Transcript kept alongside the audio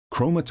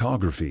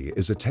Chromatography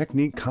is a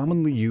technique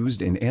commonly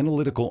used in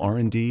analytical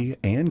R&D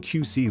and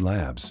QC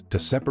labs to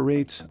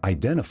separate,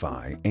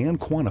 identify, and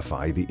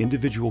quantify the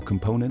individual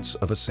components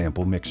of a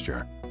sample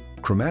mixture.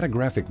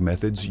 Chromatographic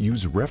methods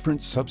use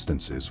reference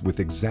substances with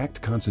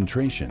exact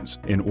concentrations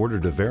in order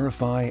to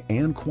verify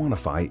and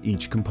quantify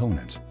each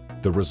component.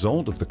 The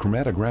result of the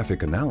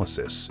chromatographic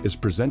analysis is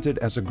presented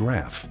as a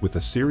graph with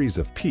a series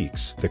of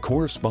peaks that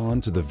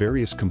correspond to the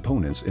various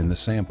components in the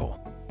sample.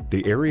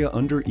 The area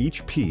under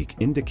each peak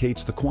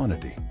indicates the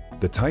quantity.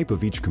 The type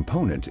of each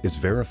component is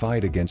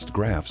verified against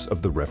graphs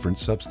of the reference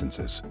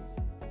substances.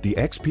 The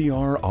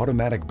XPR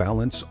automatic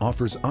balance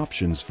offers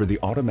options for the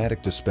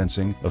automatic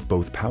dispensing of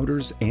both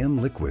powders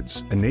and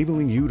liquids,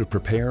 enabling you to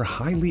prepare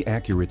highly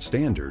accurate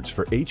standards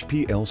for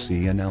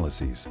HPLC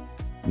analyses.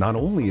 Not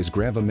only is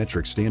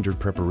gravimetric standard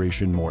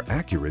preparation more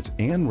accurate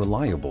and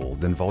reliable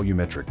than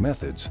volumetric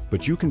methods,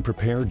 but you can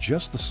prepare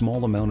just the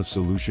small amount of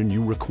solution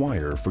you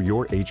require for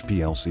your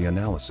HPLC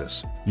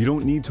analysis. You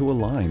don't need to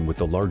align with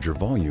the larger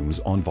volumes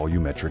on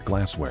volumetric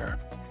glassware.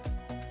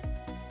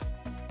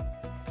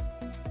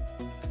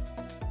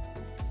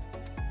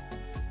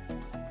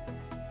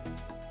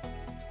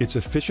 It's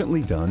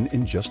efficiently done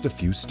in just a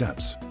few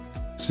steps.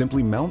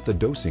 Simply mount the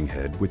dosing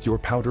head with your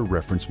powder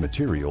reference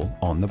material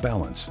on the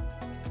balance.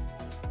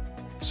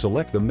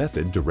 Select the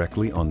method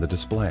directly on the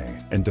display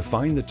and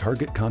define the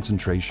target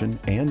concentration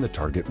and the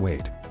target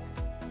weight.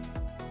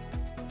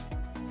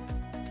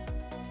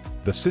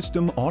 The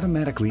system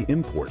automatically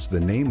imports the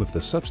name of the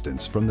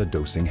substance from the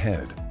dosing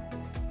head.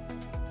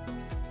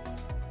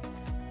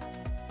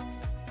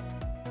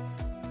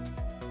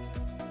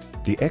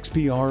 The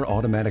XPR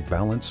automatic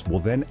balance will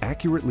then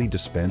accurately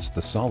dispense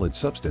the solid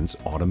substance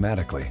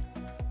automatically.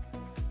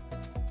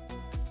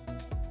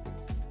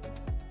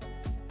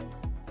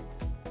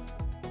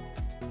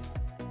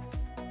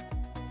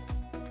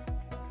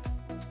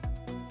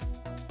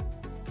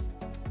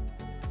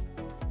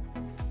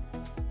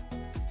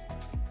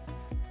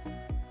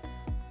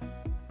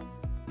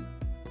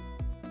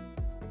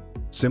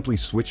 Simply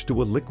switch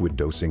to a liquid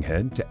dosing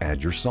head to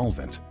add your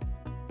solvent.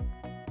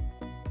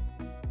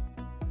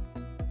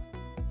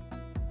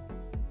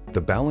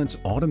 The balance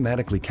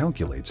automatically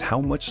calculates how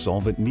much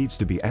solvent needs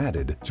to be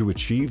added to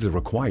achieve the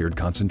required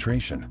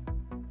concentration.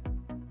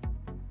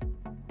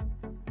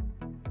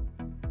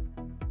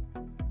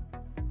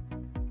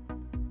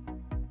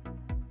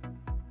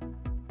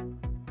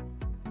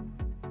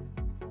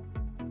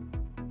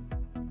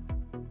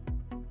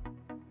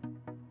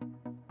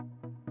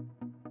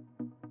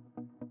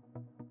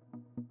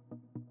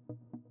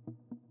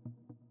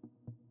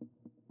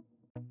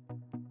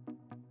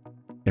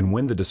 And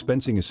when the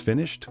dispensing is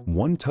finished,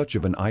 one touch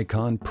of an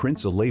icon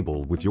prints a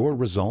label with your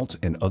result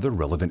and other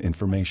relevant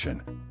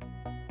information.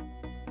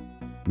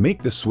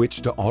 Make the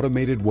switch to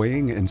automated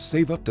weighing and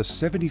save up to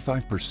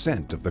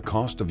 75% of the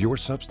cost of your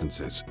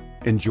substances.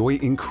 Enjoy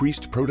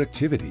increased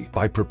productivity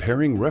by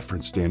preparing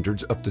reference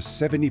standards up to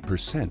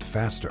 70%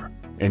 faster.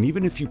 And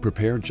even if you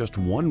prepare just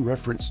one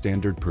reference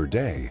standard per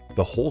day,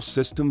 the whole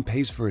system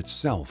pays for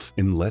itself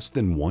in less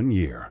than 1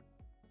 year.